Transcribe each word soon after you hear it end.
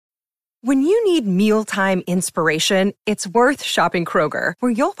When you need mealtime inspiration, it's worth shopping Kroger,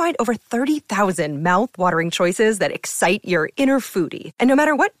 where you'll find over 30,000 mouth-watering choices that excite your inner foodie. And no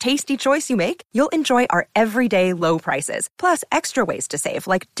matter what tasty choice you make, you'll enjoy our everyday low prices, plus extra ways to save,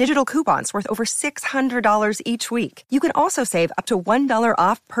 like digital coupons worth over $600 each week. You can also save up to $1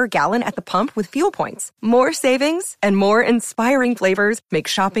 off per gallon at the pump with fuel points. More savings and more inspiring flavors make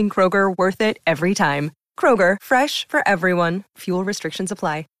shopping Kroger worth it every time. Kroger, fresh for everyone. Fuel restrictions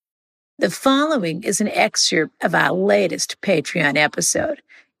apply. The following is an excerpt of our latest Patreon episode.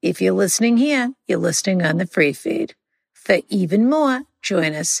 If you're listening here, you're listening on the free feed. For even more,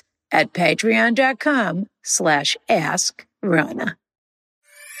 join us at patreon.com/AskRona.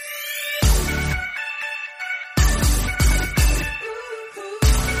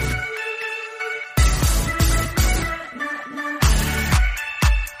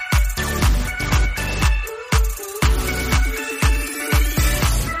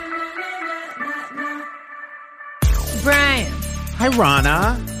 Brian. Hi,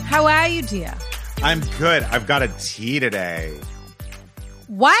 Rana. How are you, dear? I'm good. I've got a tea today.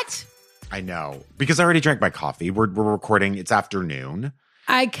 What? I know. Because I already drank my coffee. We're recording. It's afternoon.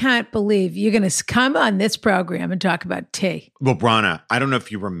 I can't believe you're going to come on this program and talk about tea. Well, Rana, I don't know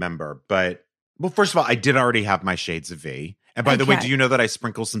if you remember, but, well, first of all, I did already have my Shades of V. And by the way, do you know that I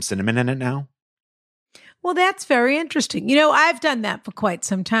sprinkle some cinnamon in it now? Well, that's very interesting. You know, I've done that for quite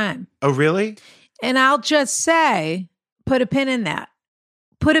some time. Oh, really? And I'll just say, put a pin in that.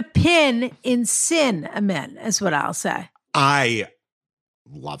 Put a pin in cinnamon is what I'll say. I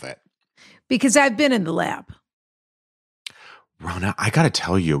love it. Because I've been in the lab. Rana, I got to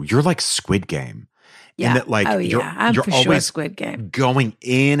tell you, you're like Squid Game. Yeah. In that, like, I'm you're for always sure Squid Game. going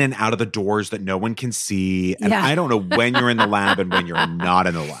in and out of the doors that no one can see. And I don't know when you're in the lab and when you're not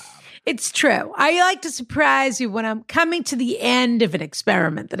in the lab. It's true. I like to surprise you when I'm coming to the end of an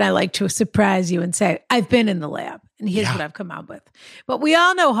experiment, that I like to surprise you and say, I've been in the lab and here's what I've come up with. But we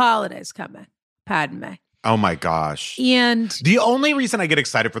all know holidays coming. Pardon me. Oh my gosh. And the only reason I get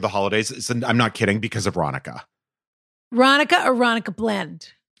excited for the holidays is, and I'm not kidding, because of Ronica. Ronica or Ronica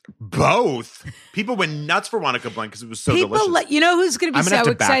Blend? Both. People went nuts for Ronica Blend because it was so delicious. You know who's going to be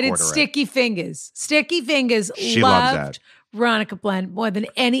so excited? Sticky Fingers. Sticky Fingers she loved Ronica Blend more than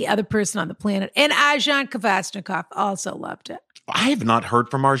any other person on the planet. And Arjan Kvasnikov also loved it. I have not heard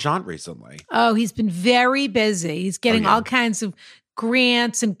from Arjan recently. Oh, he's been very busy. He's getting all kinds of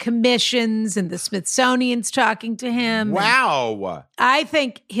grants and commissions, and the Smithsonian's talking to him. Wow. I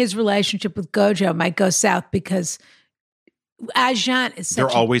think his relationship with Gojo might go south because Arjan is they're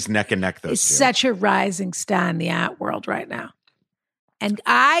always neck and neck, those two. Such a rising star in the art world right now. And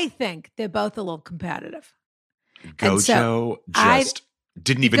I think they're both a little competitive. Gojo just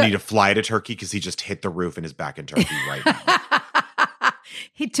didn't even need to fly to Turkey because he just hit the roof and is back in Turkey right now.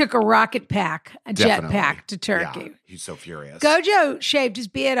 He took a rocket pack, jet pack to Turkey. Yeah, he's so furious. Gojo shaved his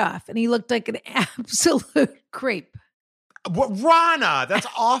beard off and he looked like an absolute creep. What, Rana? That's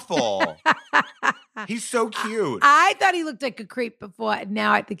awful. He's so cute. I thought he looked like a creep before, and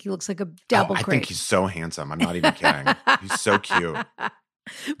now I think he looks like a double creep. I think he's so handsome. I'm not even kidding. He's so cute.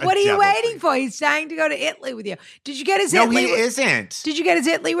 What are you waiting for? He's dying to go to Italy with you. Did you get his Italy? No, he isn't. Did you get his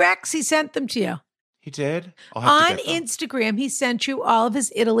Italy Rex? He sent them to you. He did? On Instagram, he sent you all of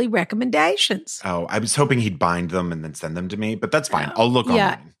his Italy recommendations. Oh, I was hoping he'd bind them and then send them to me, but that's fine. I'll look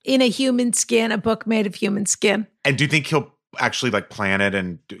online. In a human skin, a book made of human skin. And do you think he'll actually like plan it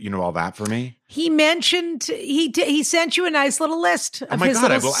and all that for me? He mentioned he sent you a nice little list. Oh my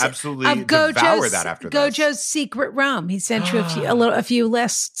God, I will absolutely devour that after this. Gojo's secret Rome. He sent you a few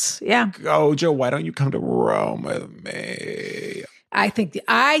lists. Yeah. Gojo, why don't you come to Rome with me? I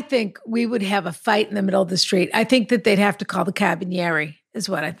think we would have a fight in the middle of the street. I think that they'd have to call the Carabinieri, is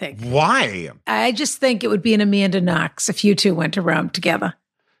what I think. Why? I just think it would be an Amanda Knox if you two went to Rome together.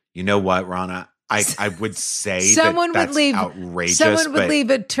 You know what, Rana? I would say someone that's would leave outrageous. Someone would leave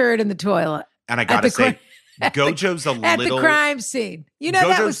a turd in the toilet. And I gotta say, Gojo's at the crime scene. You know,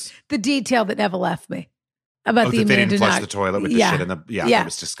 that was the detail that never left me about the Amanda Knox. They didn't flush the toilet with the shit in the that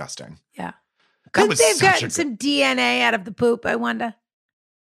was disgusting. Yeah. Could they've gotten some DNA out of the poop, I wonder?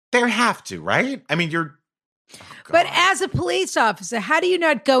 They have to, right? I mean, but as a police officer, how do you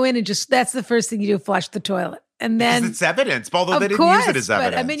not go in and that's the first thing you do, flush the toilet? And then because it's evidence, although they didn't use it as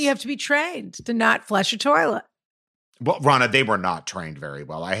evidence. But I mean, you have to be trained to not flush a toilet. Well, Rana, they were not trained very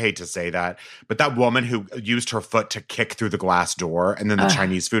well. I hate to say that. But that woman who used her foot to kick through the glass door and then the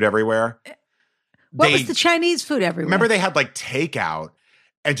Chinese food everywhere. What was the Chinese food everywhere? Remember they had like takeout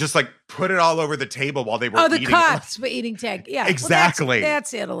and just like put it all over the table while they were the eating. cops were eating tag. Yeah, exactly. Well,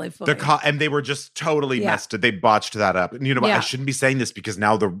 that's Italy for you. And they were just totally messed it. They botched that up. And you know what? I shouldn't be saying this because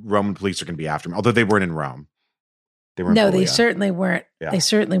now the Roman police are going to be after me. Although they weren't in Rome. They were in Puglia. They certainly weren't. Yeah. They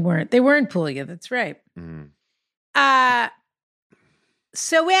certainly weren't. They were in Puglia. That's right.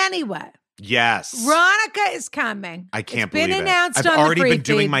 So anyway. Yes. Veronica is coming. I can't believe it. It's been announced on the I've already been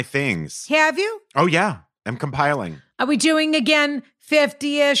doing feed. my things. Have you? Oh, yeah. I'm compiling. Are we doing again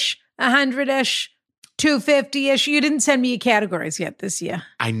 50-ish, 100-ish, 250-ish? You didn't send me your categories yet this year.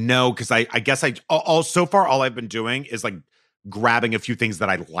 I know, because I guess so far all I've been doing is like grabbing a few things that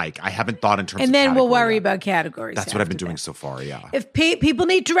I like. I haven't thought in terms of And then we'll worry yet. about categories. That's what I've been doing so far, yeah. If people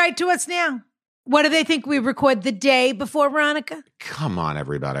need to write to us now, what do they think we record the day before, Veronica? Come on,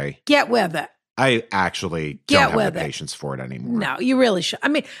 everybody. Get with it. I actually don't have the patience for it anymore. No, you really should. I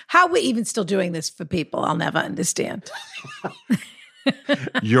mean, how are we even still doing this for people? I'll never understand.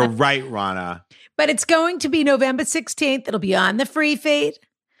 You're right, Rana. But it's going to be November 16th. It'll be on the free feed.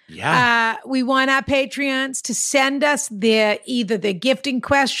 Yeah. We want our Patreons to send us either their gifting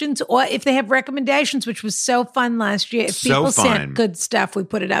questions or if they have recommendations, which was so fun last year. If people sent good stuff, we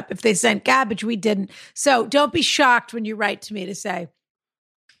put it up. If they sent garbage, we didn't. So don't be shocked when you write to me to say,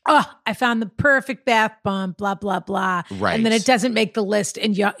 oh, I found the perfect bath bomb, blah, blah, blah. Right. And then it doesn't make the list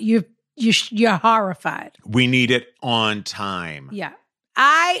and you're horrified. We need it on time. Yeah.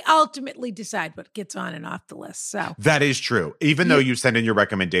 I ultimately decide what gets on and off the list. So that is true. Even though you send in your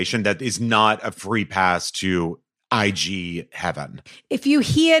recommendation, that is not a free pass to IG heaven. If you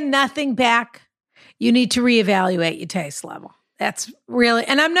hear nothing back, you need to reevaluate your taste level. That's really,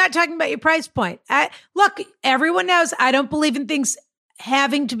 and I'm not talking about your price point. Look, everyone knows I don't believe in things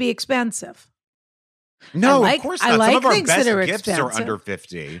having to be expensive. No, of course not. I like some of our things best that are gifts expensive, are under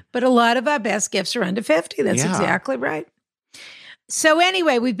 50. But a lot of our best gifts are under 50. That's exactly right. So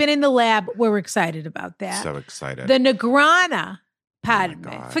anyway, we've been in the lab. We're excited about that. So excited. The Negrana, pardon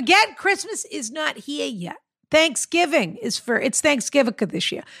me. Forget Christmas is not here yet. Thanksgiving it's Thanksgiving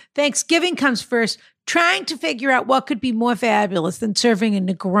this year. Thanksgiving comes first. Trying to figure out what could be more fabulous than serving a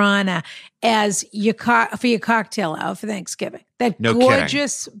Negrana as for your cocktail hour for Thanksgiving. That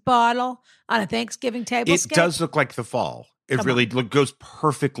gorgeous bottle on a Thanksgiving table. It does look like the fall. It really goes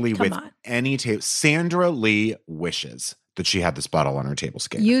perfectly with any table. Sandra Lee wishes that she had this bottle on her table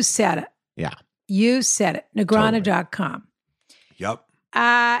scape. You said it. Yeah. You said it. Negrana.com. Yep.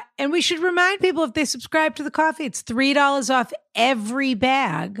 And we should remind people if they subscribe to the coffee, it's $3 off every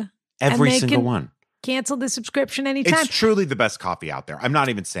bag. Every single one. Cancel the subscription anytime. It's truly the best coffee out there. I'm not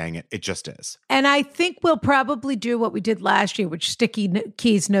even saying it. It just is. And I think we'll probably do what we did last year, which Sticky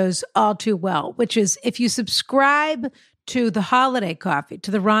Keys knows all too well, which is if you subscribe to the holiday coffee,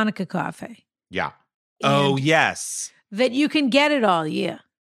 to the Ronica coffee. Yeah. Oh, yes. That you can get it all year.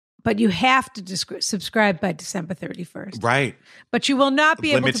 But you have to subscribe by December 31st. Right. But you will not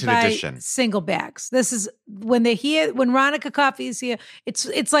be able to buy edition. Single bags. This is when Ronica Coffee is here,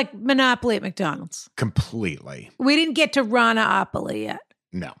 it's like Monopoly at McDonald's. Completely. We didn't get to Ronopoly yet.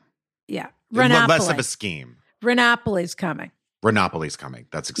 No. Yeah. Ronopoly. Less of a scheme. Ronopoly's coming. Ronopoly's coming.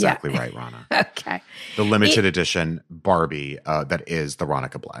 That's exactly right, Rana. Okay. The limited edition Barbie that is the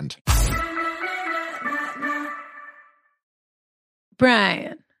Ronica blend.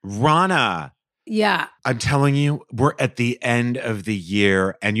 Brian. Rana. Yeah. I'm telling you, we're at the end of the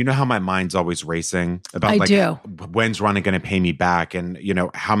year. And you know how my mind's always racing about when's Rana going to pay me back? And,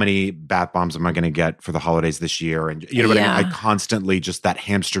 how many bath bombs am I going to get for the holidays this year? And you know what I mean? I constantly that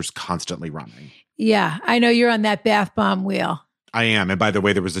hamster's constantly running. Yeah. I know you're on that bath bomb wheel. I am. And by the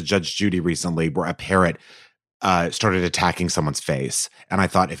way, there was a Judge Judy recently where a parrot started attacking someone's face. And I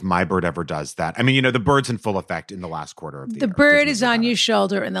thought, if my bird ever does that, I mean, the bird's in full effect in the last quarter of the year. The bird is on your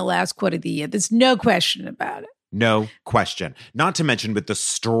shoulder in the last quarter of the year. There's no question about it. No question. Not to mention with the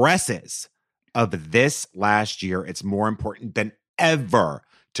stresses of this last year, it's more important than ever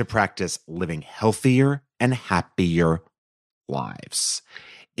to practice living healthier and happier lives,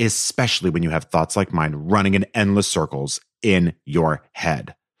 especially when you have thoughts like mine running in endless circles in your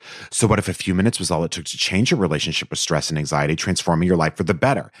head. So what if a few minutes was all it took to change your relationship with stress and anxiety, transforming your life for the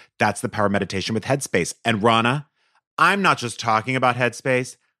better? That's the power of meditation with Headspace. And Rana, I'm not just talking about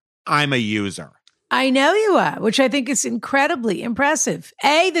Headspace. I'm a user. I know you are, which I think is incredibly impressive.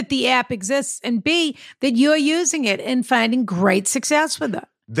 A, that the app exists, and B, that you're using it and finding great success with it.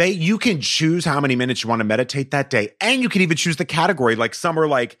 You can choose how many minutes you want to meditate that day. And you can even choose the category. Like some are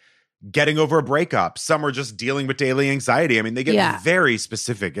like getting over a breakup. Some are just dealing with daily anxiety. I mean, they get very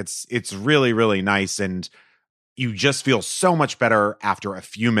specific. It's really, really nice. And you just feel so much better after a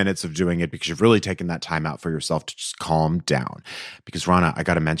few minutes of doing it because you've really taken that time out for yourself to just calm down. Because Rana, I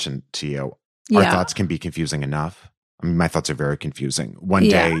got to mention to you, our thoughts can be confusing enough. I mean, my thoughts are very confusing. One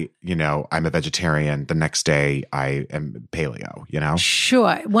day, I'm a vegetarian. The next day, I am paleo,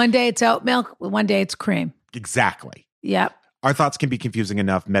 Sure. One day it's oat milk. One day it's cream. Exactly. Yep. Our thoughts can be confusing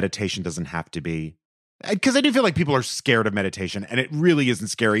enough. Meditation doesn't have to be. Because I do feel like people are scared of meditation, and it really isn't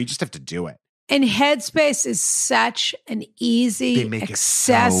scary. You just have to do it. And Headspace is such an easy,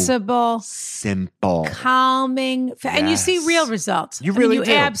 accessible, simple, calming, and you see real results. You really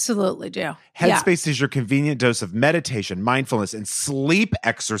do. Absolutely do. Headspace is your convenient dose of meditation, mindfulness, and sleep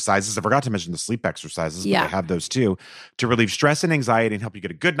exercises. I forgot to mention the sleep exercises, but I have those too, to relieve stress and anxiety and help you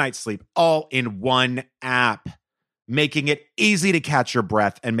get a good night's sleep all in one app, making it easy to catch your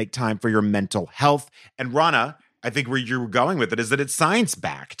breath and make time for your mental health. And Rana, I think where you're going with it is that it's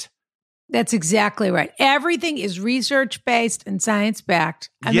science-backed. That's exactly right. Everything is research-based and science-backed.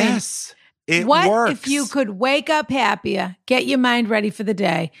 I mean, it what works. If you could wake up happier, get your mind ready for the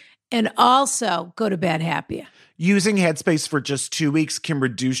day, and also go to bed happier? Using Headspace for just 2 weeks can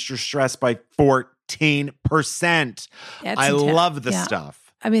reduce your stress by 14%. I love the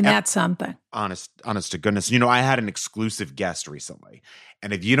stuff. I mean, that's something. Honest to goodness. I had an exclusive guest recently.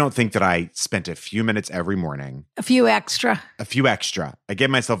 And if you don't think that I spent a few minutes every morning. A few extra. I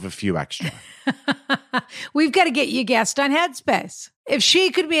gave myself a few extra. We've got to get you a guest on Headspace. If she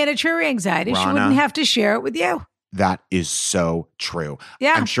could manage her anxiety, Rana, she wouldn't have to share it with you. That is so true.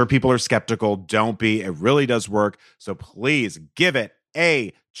 Yeah. I'm sure people are skeptical. Don't be. It really does work. So please give it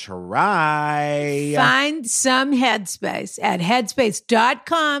a try. Find some Headspace at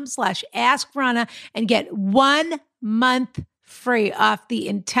headspace.com/AskRana and get 1 month free off the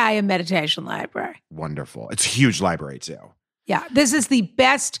entire meditation library. Wonderful. It's a huge library too. Yeah, this is the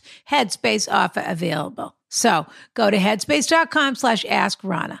best Headspace offer available. So go to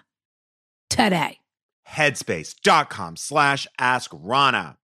headspace.com/AskRana today.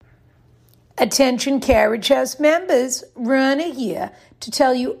 Headspace.com/AskRana. Attention Carriage House members, Rana here to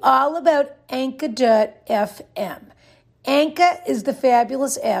tell you all about Anchor.fm. Anchor is the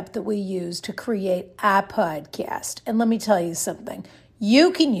fabulous app that we use to create our podcast. And let me tell you something. You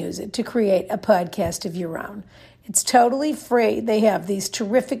can use it to create a podcast of your own. It's totally free. They have these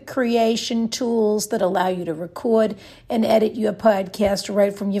terrific creation tools that allow you to record and edit your podcast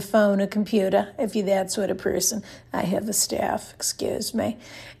right from your phone or computer, if you're that sort of person. I have a staff, excuse me.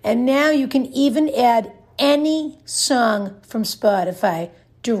 And now you can even add any song from Spotify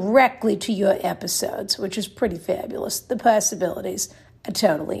directly to your episodes, which is pretty fabulous. The possibilities are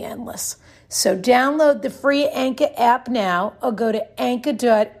totally endless. So download the free Anchor app now or go to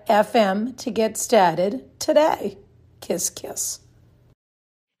anchor.fm to get started today. Kiss, kiss.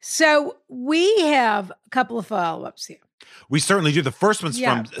 So we have a couple of follow-ups here. We certainly do. The first one's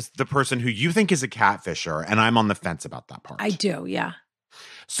from the person who you think is a catfisher, and I'm on the fence about that part. I do, yeah.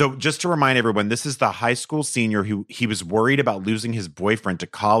 So just to remind everyone, this is the high school senior who he was worried about losing his boyfriend to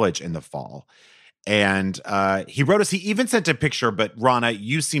college in the fall. And he wrote us, he even sent a picture, but Rana,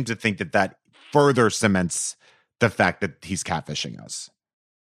 you seem to think that further cements the fact that he's catfishing us.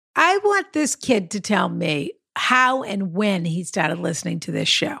 I want this kid to tell me how and when he started listening to this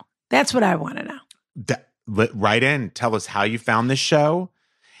show. That's what I want to know. Write in, tell us how you found this show.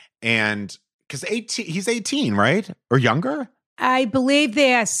 And because he's 18, right? Or younger? I believe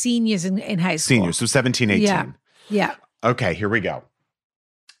they are seniors in high school. Seniors, so 17, 18. Yeah. Okay, here we go.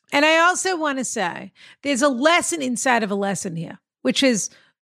 And I also want to say there's a lesson inside of a lesson here, which is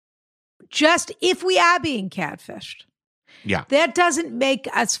just if we are being catfished, that doesn't make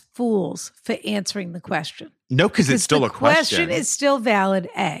us fools for answering the question. No, because it's still a question. The question is still valid,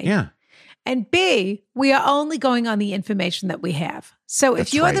 A. Yeah. And B, we are only going on the information that we have. So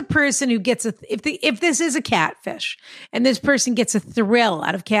if you're the person who gets if this is a catfish and this person gets a thrill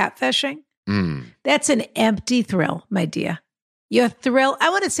out of catfishing, that's an empty thrill, my dear. Your thrill, I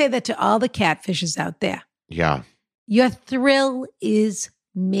want to say that to all the catfishes out there. Yeah. Your thrill is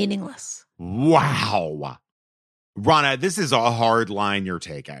meaningless. Wow. Rana, this is a hard line you're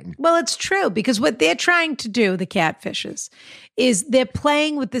taking. Well, it's true because what they're trying to do, the catfishes, is they're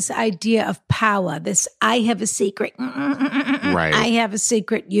playing with this idea of power, this I have a secret. Right. I have a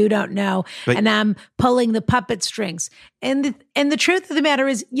secret you don't know, and I'm pulling the puppet strings. And the truth of the matter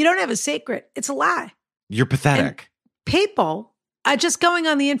is you don't have a secret. It's a lie. You're pathetic. And people are just going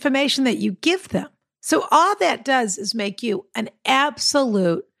on the information that you give them. So all that does is make you an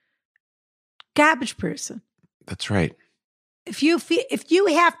absolute garbage person. That's right. If you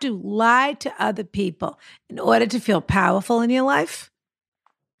have to lie to other people in order to feel powerful in your life,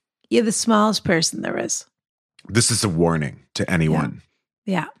 you're the smallest person there is. This is a warning to anyone.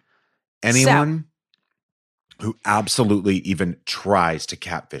 Yeah. Anyone who absolutely even tries to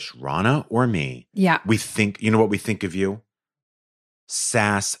catfish Rana or me. Yeah. We think, you know what we think of you?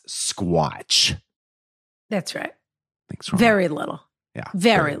 Sass Squatch. That's right. Thanks, Rana. Very little. Yeah.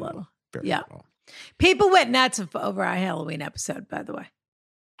 Very little. Very Yeah. little. People went nuts over our Halloween episode, by the way.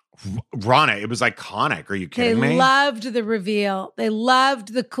 Rana, it was iconic. Are you kidding me? They loved the reveal. They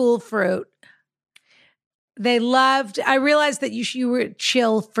loved the cool fruit. They loved, I realized that you were a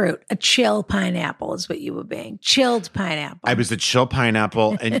chill fruit. A chill pineapple is what you were being. Chilled pineapple. I was a chill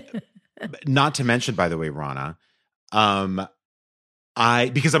pineapple. And not to mention, by the way, Rana, because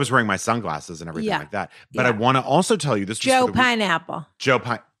I was wearing my sunglasses and everything like that. But I want to also tell you this. Joe Pineapple.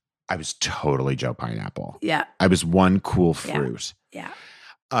 I was totally Joe Pineapple. Yeah. I was one cool fruit. Yeah.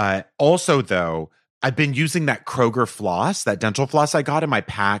 Also, though, I've been using that Kroger floss, that dental floss I got in my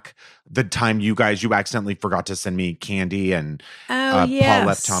pack the time you accidentally forgot to send me candy and Paul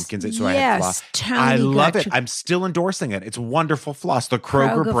F. Tompkins. So I had floss. I love it. I'm still endorsing it. It's wonderful floss. The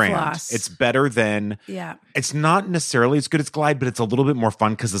Kroger brand. Floss. It's better than, it's not necessarily as good as Glide, but it's a little bit more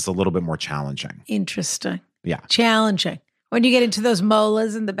fun because it's a little bit more challenging. Interesting. Yeah. Challenging. When you get into those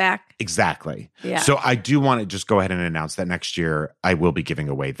molars in the back. Exactly. Yeah. So I do want to just go ahead and announce that next year I will be giving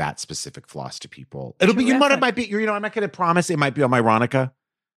away that specific floss to people. It'll be, it might be, I'm not going to promise it might be on my Ronica.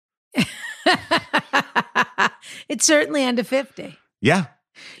 It's certainly under 50. Yeah.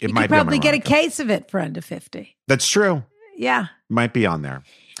 You could probably get a case of it for under 50. That's true. Yeah. Might be on there.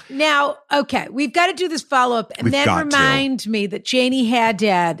 Now, okay, we've got to do this follow-up and then remind me that Janie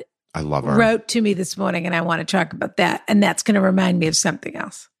Haddad I love her. Wrote to me this morning, and I want to talk about that. And that's going to remind me of something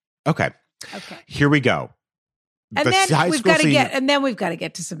else. Okay. Here we go. And then we've got to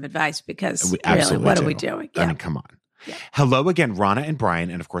get to some advice because really, what are we doing? I mean, come on. Yeah. Hello again, Rana and Brian,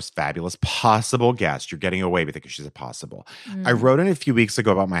 and of course, fabulous possible guest. You're getting away with it because she's a possible. I wrote in a few weeks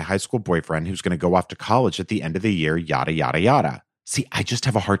ago about my high school boyfriend who's going to go off to college at the end of the year, yada, yada, yada. See, I just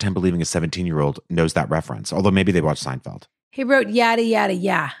have a hard time believing a 17-year-old knows that reference, although maybe they watched Seinfeld. He wrote yada, yada,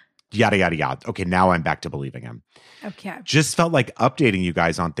 yada. Yada, yada, yada. Okay, now I'm back to believing him. Okay. Just felt like updating you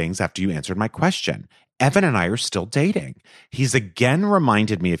guys on things after you answered my question. Evan and I are still dating. He's again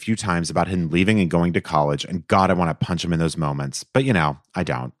reminded me a few times about him leaving and going to college, and God, I want to punch him in those moments. But, I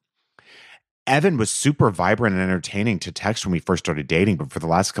don't. Evan was super vibrant and entertaining to text when we first started dating, but for the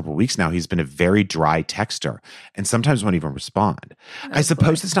last couple of weeks now, he's been a very dry texter and sometimes won't even respond. I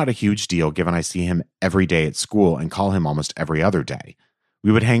suppose it's not a huge deal given I see him every day at school and call him almost every other day.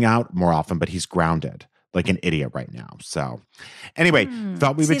 We would hang out more often, but he's grounded like an idiot right now. So anyway,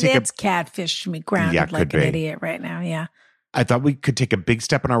 thought we would take that's catfish me, grounded like an idiot right now. Yeah. I thought we could take a big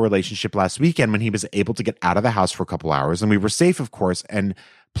step in our relationship last weekend when he was able to get out of the house for a couple hours, and we were safe, of course, and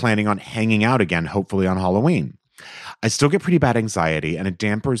planning on hanging out again, hopefully on Halloween. I still get pretty bad anxiety, and it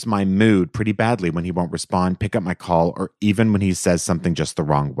dampers my mood pretty badly when he won't respond, pick up my call, or even when he says something just the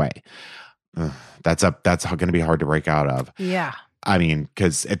wrong way. That's going to be hard to break out of. Yeah. I mean,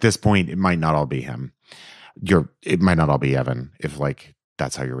 because at this point, it might not all be him. It might not all be Evan if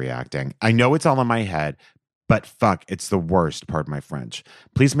that's how you're reacting. I know it's all in my head, but fuck, it's the worst, pardon my French.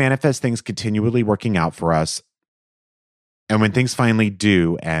 Please manifest things continually working out for us. And when things finally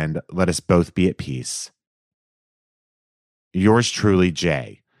do end, let us both be at peace. Yours truly,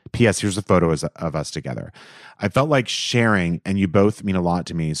 Jay. P.S. Here's a photo of us together. I felt like sharing, and you both mean a lot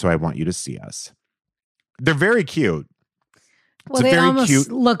to me, so I want you to see us. They're very cute. Well, they almost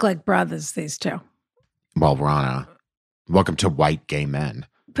look like brothers, these two. Well, Rana, welcome to white gay men.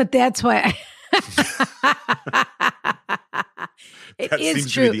 But that's why it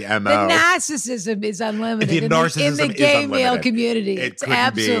is true. The narcissism is unlimited in the gay male community. It's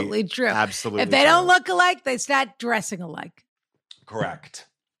absolutely true. Absolutely. If they don't look alike, they start dressing alike. Correct.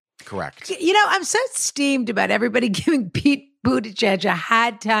 I'm so steamed about everybody giving Pete Buttigieg a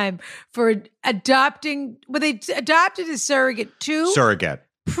hard time for adopting. Well, they adopted a surrogate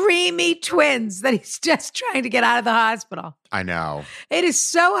preemie twins that he's just trying to get out of the hospital. I know. It is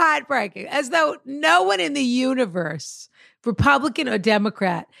so heartbreaking, as though no one in the universe, Republican or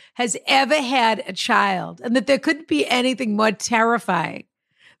Democrat, has ever had a child, and that there couldn't be anything more terrifying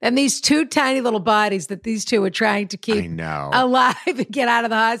than these two tiny little bodies that these two are trying to keep alive and get out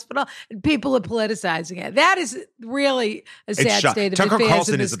of the hospital, and people are politicizing it. That is really a sad state of affairs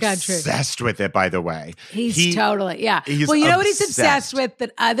in this country. He's obsessed with it, by the way. He's totally, yeah. Well, you know what he's obsessed with?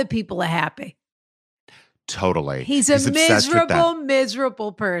 That other people are happy. Totally. He's a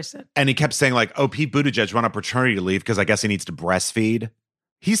miserable person. And he kept saying Pete Buttigieg went on paternity leave because I guess he needs to breastfeed.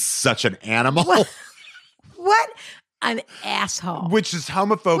 He's such an animal. What? an asshole. Which is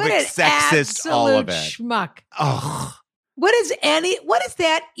homophobic, What an sexist, all of it. Schmuck. Ugh. What does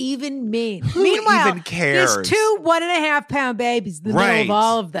that even mean? Who Meanwhile, even cares? there's 2 1.5-pound babies in the middle of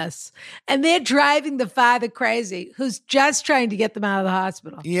all of this. And they're driving the father crazy who's just trying to get them out of the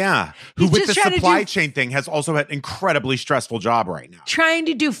hospital. Yeah. He's Who with the just trying to supply chain thing has also had an incredibly stressful job right now. Trying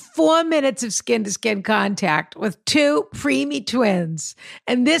to do 4 minutes of skin-to-skin contact with 2 preemie twins.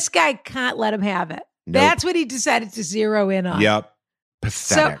 And this guy can't let him have it. Nope. That's what he decided to zero in on. Yep.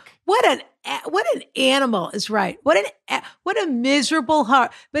 Pathetic. So what an animal is right. What a miserable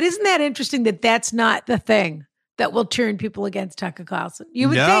heart. But isn't that interesting that that's not the thing that will turn people against Tucker Carlson? You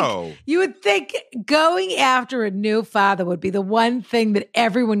would think going after a new father would be the one thing that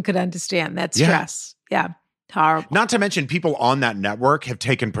everyone could understand. That stress. Yeah. Horrible. Not to mention people on that network have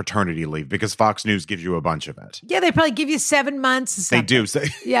taken paternity leave because Fox News gives you a bunch of it. Yeah, they probably give you 7 months or something. They do. So,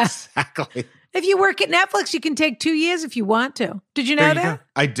 yeah. Exactly. If you work at Netflix, you can take 2 years if you want to. Did you know that?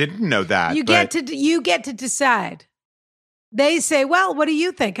 I didn't know that. You get to decide. They say, well, what do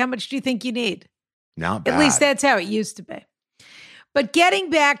you think? How much do you think you need? Not bad. At least that's how it used to be. But getting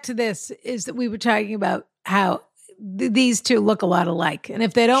back to this is that we were talking about how these two look a lot alike. And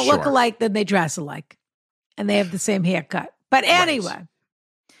if they don't look alike, then they dress alike. And they have the same haircut. But anyway,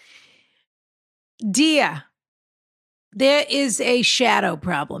 Dia, there is a shadow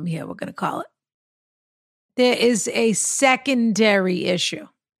problem here, we're going to call it. There is a secondary issue.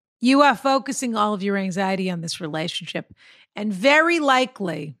 You are focusing all of your anxiety on this relationship. And very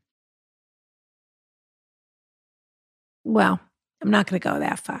likely, well, I'm not going to go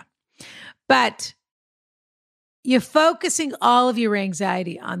that far. But you're focusing all of your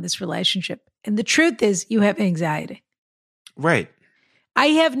anxiety on this relationship. And the truth is, you have anxiety. Right. I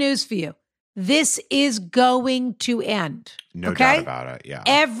have news for you. This is going to end. No doubt about it. Yeah.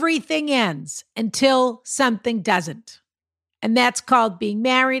 Everything ends until something doesn't. And that's called being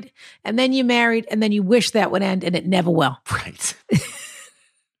married. And then you're married, and then you wish that would end, and it never will. Right.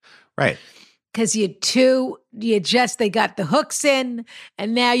 Right. Because they got the hooks in,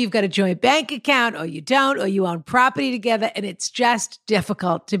 and now you've got a joint bank account, or you don't, or you own property together, and it's just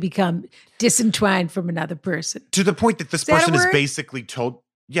difficult to become disentwined from another person. To the point that this person is basically told,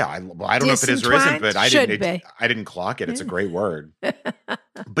 I don't know if it is or isn't, but I didn't clock it. It's a great word.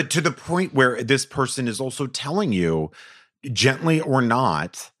 But to the point where this person is also telling you, gently or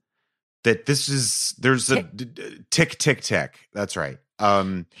not, that there's a tick, tick, tick. That's right.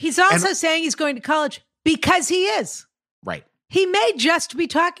 He's also saying he's going to college because he is. Right. He may just be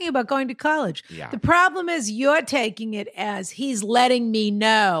talking about going to college. Yeah. The problem is you're taking it as he's letting me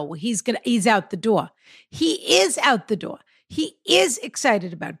know he's out the door. He is out the door. He is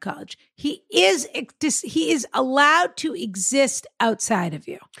excited about college. He is allowed to exist outside of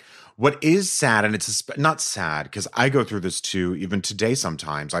you. What is sad, and it's not sad because I go through this too, even today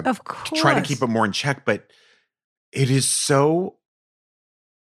sometimes. I of course. Try to keep it more in check, but it is so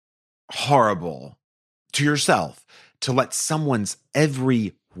horrible to yourself to let someone's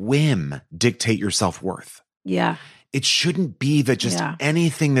every whim dictate your self-worth. Yeah. It shouldn't be that just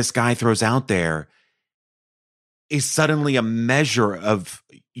anything this guy throws out there is suddenly a measure of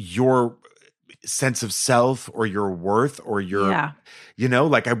your sense of self or your worth or your, I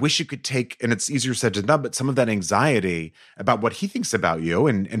wish you could take, and it's easier said than done, but some of that anxiety about what he thinks about you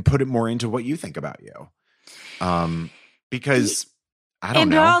and put it more into what you think about you. Because I don't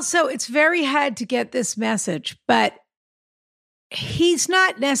know. And also it's very hard to get this message, but he's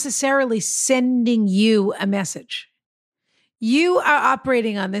not necessarily sending you a message. You are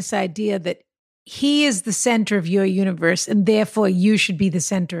operating on this idea that he is the center of your universe and therefore you should be the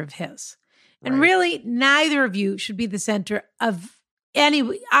center of his. And really, neither of you should be the center of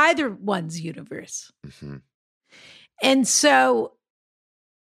either one's universe. Mm-hmm. And so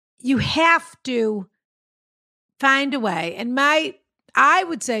you have to find a way. And I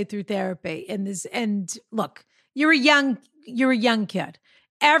would say through therapy and look, you're a young kid.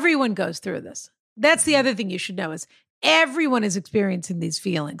 Everyone goes through this. That's the other thing you should know is everyone is experiencing these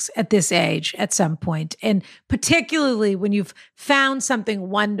feelings at this age at some point. And particularly when you've found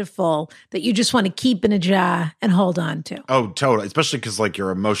something wonderful that you just want to keep in a jar and hold on to. Oh, totally. Especially because your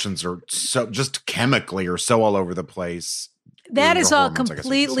emotions are so just chemically are so all over the place. That is all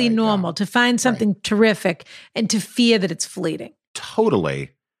completely normal to find something terrific and to fear that it's fleeting.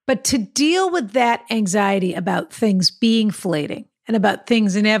 Totally. But to deal with that anxiety about things being fleeting and about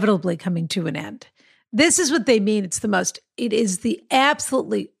things inevitably coming to an end, this is what they mean. It is the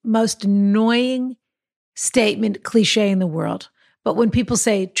absolutely most annoying statement, cliche in the world. But when people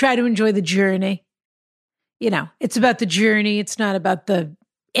say, try to enjoy the journey, it's about the journey. It's not about the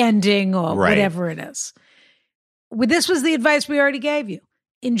ending or whatever it is. this was the advice we already gave you.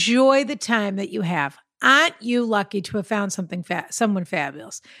 Enjoy the time that you have. Aren't you lucky to have found someone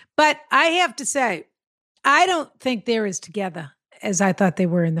fabulous? But I have to say, I don't think they're as together as I thought they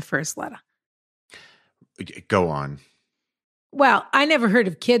were in the first letter. Go on. Well, I never heard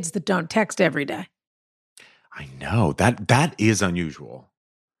of kids that don't text every day. I know that is unusual.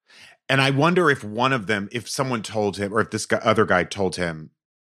 And I wonder if one of them, if someone told him, or if this other guy told him,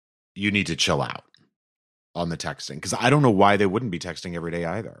 you need to chill out on the texting. Because I don't know why they wouldn't be texting every day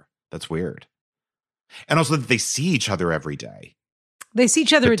either. That's weird. And also that they see each other every day. They see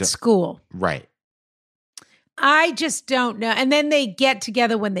each other at school. Right. I just don't know. And then they get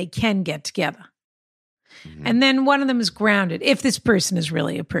together when they can get together. Mm-hmm. And then one of them is grounded, if this person is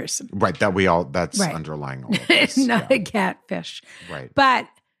really a person. Right. That's right. Underlying all of this. Not a catfish. Right. But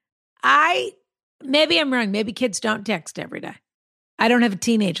maybe I'm wrong. Maybe kids don't text every day. I don't have a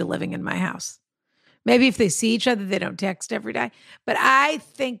teenager living in my house. Maybe if they see each other, they don't text every day. But I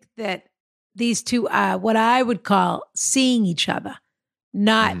think that these two are what I would call seeing each other.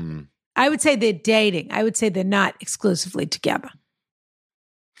 Not, I would say they're dating. I would say they're not exclusively together.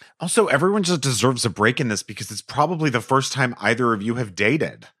 Also, everyone just deserves a break in this because it's probably the first time either of you have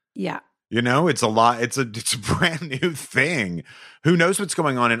dated. Yeah. You know, it's a lot. It's a brand new thing. Who knows what's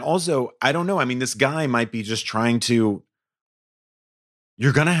going on? And also, I don't know. I mean, this guy might be just trying to,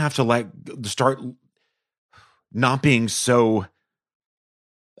 you're going to have to start not being so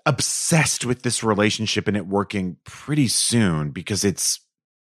obsessed with this relationship and it working pretty soon because it's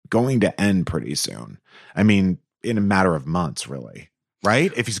going to end pretty soon. I mean, in a matter of months, really.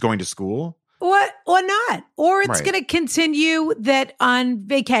 Right? If he's going to school. Or not. Or it's going to continue that on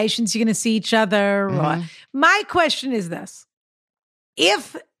vacations you're going to see each other. Mm-hmm. My question is this.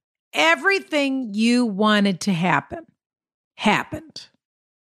 If everything you wanted to happen happened,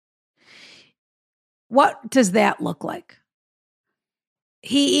 what does that look like?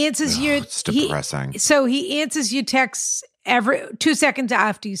 He answers it's depressing. He answers your texts every 2 seconds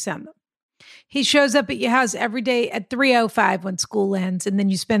after you send them. He shows up at your house every day at 3:05 when school ends, and then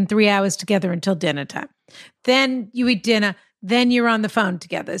you spend 3 hours together until dinner time. Then you eat dinner. Then you're on the phone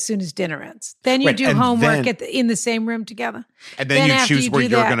together as soon as dinner ends. Then you do homework in the same room together. And then you choose where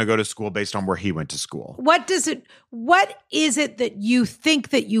you're going to go to school based on where he went to school. What is it that you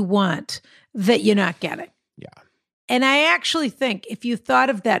think that you want that you're not getting? Yeah. And I actually think if you thought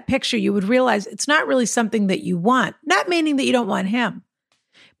of that picture, you would realize it's not really something that you want, not meaning that you don't want him.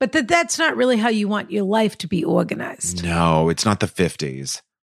 But that's not really how you want your life to be organized. No, it's not the 50s.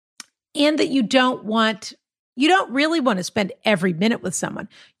 And that you don't really want to spend every minute with someone.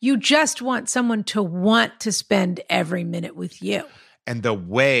 You just want someone to want to spend every minute with you. And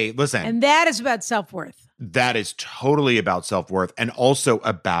and that is about self-worth. That is totally about self-worth and also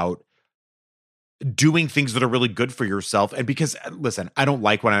about doing things that are really good for yourself. And because, listen, I don't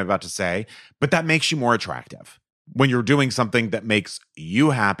like what I'm about to say, but that makes you more attractive. When you're doing something that makes you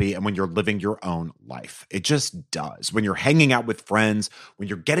happy and when you're living your own life. It just does. When you're hanging out with friends, when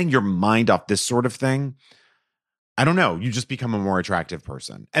you're getting your mind off this sort of thing, I don't know, you just become a more attractive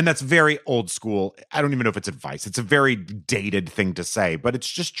person. And that's very old school. I don't even know if it's advice. It's a very dated thing to say, but it's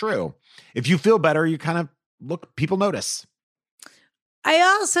just true. If you feel better, you kind of people notice. I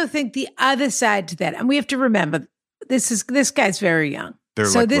also think the other side to that, and we have to remember, this guy's very young.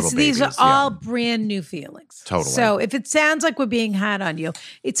 These are all brand new feelings. Totally. So if it sounds like we're being hard on you,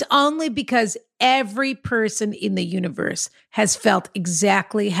 it's only because every person in the universe has felt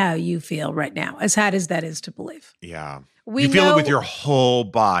exactly how you feel right now, as hard as that is to believe. Yeah. You feel it with your whole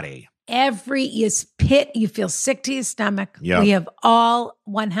body. You feel sick to your stomach. Yep. We have all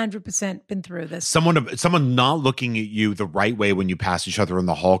 100% been through this. Someone not looking at you the right way when you pass each other in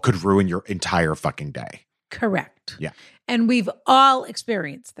the hall could ruin your entire fucking day. Correct. Yeah. And we've all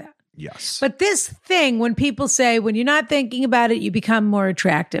experienced that. Yes. But this thing, when people say, when you're not thinking about it, you become more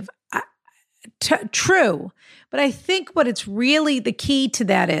attractive. True. But I think what it's really the key to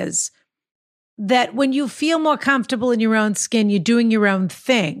that is that when you feel more comfortable in your own skin, you're doing your own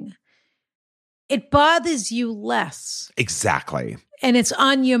thing, it bothers you less. Exactly. And it's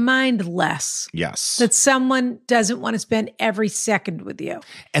on your mind less. Yes. That someone doesn't want to spend every second with you.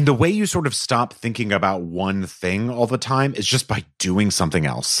 And the way you sort of stop thinking about one thing all the time is just by doing something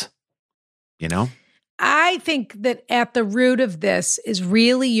else. You know? I think that at the root of this is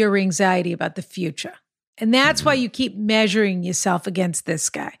really your anxiety about the future. And that's why you keep measuring yourself against this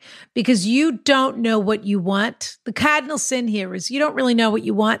guy, because you don't know what you want. The cardinal sin here is you don't really know what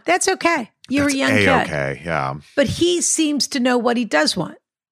you want. That's okay. You're a young kid. Okay, yeah. But he seems to know what he does want,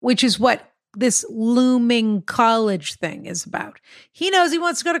 which is what this looming college thing is about. He knows he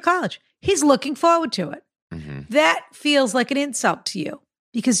wants to go to college. He's looking forward to it. that feels like an insult to you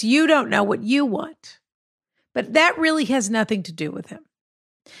because you don't know what you want. But that really has nothing to do with him.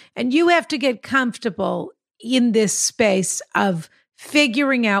 And you have to get comfortable in this space of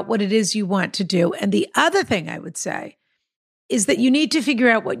figuring out what it is you want to do. And the other thing I would say is that you need to figure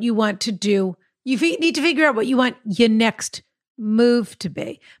out what you want to do. You need to figure out what you want your next move to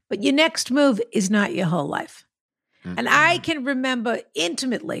be. But your next move is not your whole life. And I can remember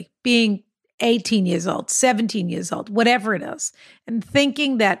intimately being 18 years old, 17 years old, whatever it is, and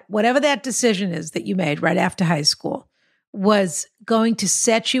thinking that whatever that decision is that you made right after high school was going to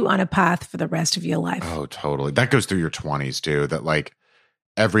set you on a path for the rest of your life. Oh, totally. That goes through your 20s too, that like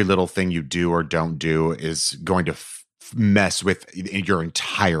every little thing you do or don't do is going to mess with your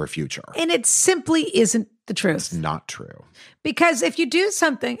entire future. And it simply isn't the truth. It's not true. Because if you do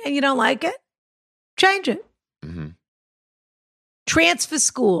something and you don't like it, change it. Mm-hmm. Transfer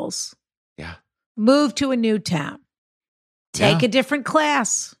schools. Yeah. Move to a new town. Take Yeah. a different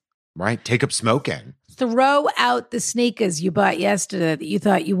class. Right. Take up smoking. Throw out the sneakers you bought yesterday that you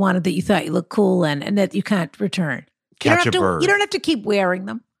thought you wanted, that you thought you looked cool in, and that you can't return. Catch a bird. You don't have to keep wearing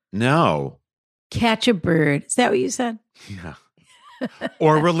them. No. Catch a bird. Is that what you said? Yeah.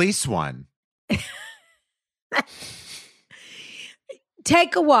 Or release one.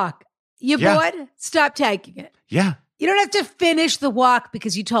 Take a walk. You Yeah. bored? Stop taking it. Yeah. You don't have to finish the walk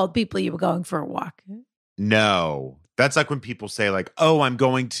because you told people you were going for a walk. No. That's like when people say like, oh, I'm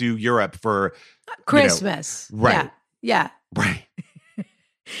going to Europe for Christmas. right. Yeah. Right.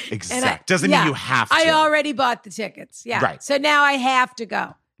 Exact. Doesn't mean you have to. I already bought the tickets. Yeah. Right. So now I have to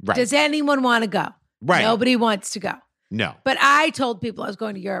go. Right. Does anyone want to go? Right. Nobody wants to go. No. But I told people I was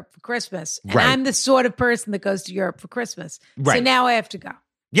going to Europe for Christmas. And Right. I'm the sort of person that goes to Europe for Christmas. So Right. now I have to go.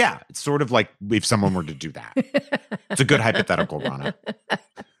 Yeah. It's sort of like if someone were to do that. It's a good hypothetical, Rana.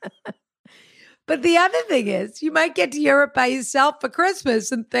 But the other thing is, you might get to Europe by yourself for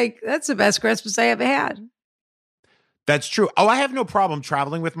Christmas and think, that's the best Christmas I ever had. That's true. Oh, I have no problem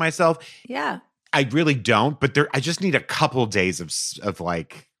traveling with myself. Yeah. I really don't, but I just need a couple days of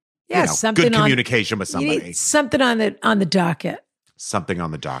like, Yeah, something good on- communication with You somebody. need something on the docket. Something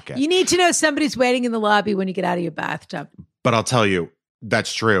on the docket. You need to know somebody's waiting in the lobby when you get out of your bathtub. But I'll tell you,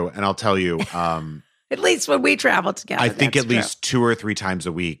 that's true. And I'll tell you, At least when we travel together. I think that's at true. least 2 or 3 times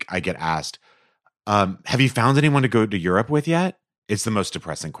a week I get asked, have you found anyone to go to Europe with yet? It's the most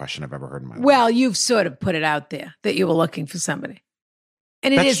depressing question I've ever heard in my life. Well, you've sort of put it out there that you were looking for somebody.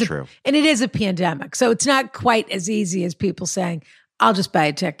 And That's true. And it is a pandemic. So it's not quite as easy as people saying, I'll just buy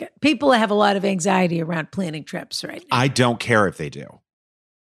a ticket. People have a lot of anxiety around planning trips right now. I don't care if they do.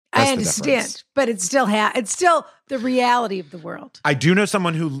 That's I the understand, difference. but it's still the reality of the world. I do know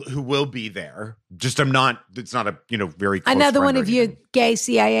someone who will be there. Just it's not a, very close Another friend one or of your anything. gay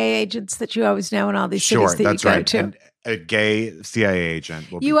CIA agents that you always know in all these Sure, cities that that's you go right. to. And a gay CIA agent.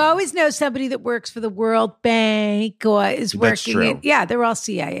 Will You be there. always know somebody that works for the World Bank or is That's working. true. Yeah, they're all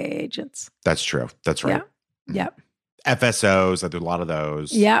CIA agents. That's true. That's right. Yep. FSOs, there's a lot of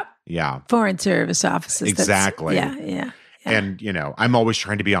those. Yep. Yeah. Foreign service offices. Exactly. Yeah. And, I'm always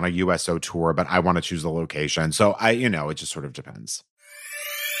trying to be on a USO tour, but I want to choose the location. So it just sort of depends.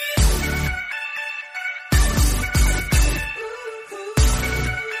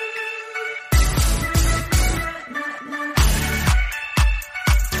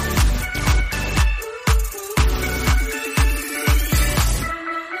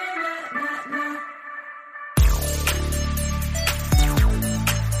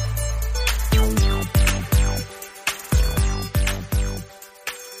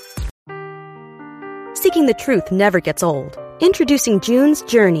 Seeking the truth never gets old. Introducing June's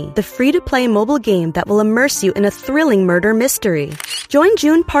Journey, the free-to-play mobile game that will immerse you in a thrilling murder mystery. Join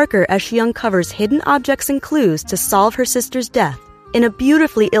June Parker as she uncovers hidden objects and clues to solve her sister's death in a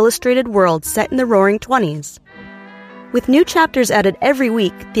beautifully illustrated world set in the Roaring '20s. With new chapters added every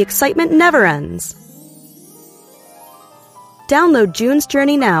week, the excitement never ends. Download June's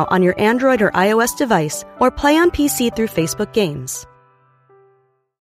Journey now on your Android or iOS device or play on PC through Facebook Games.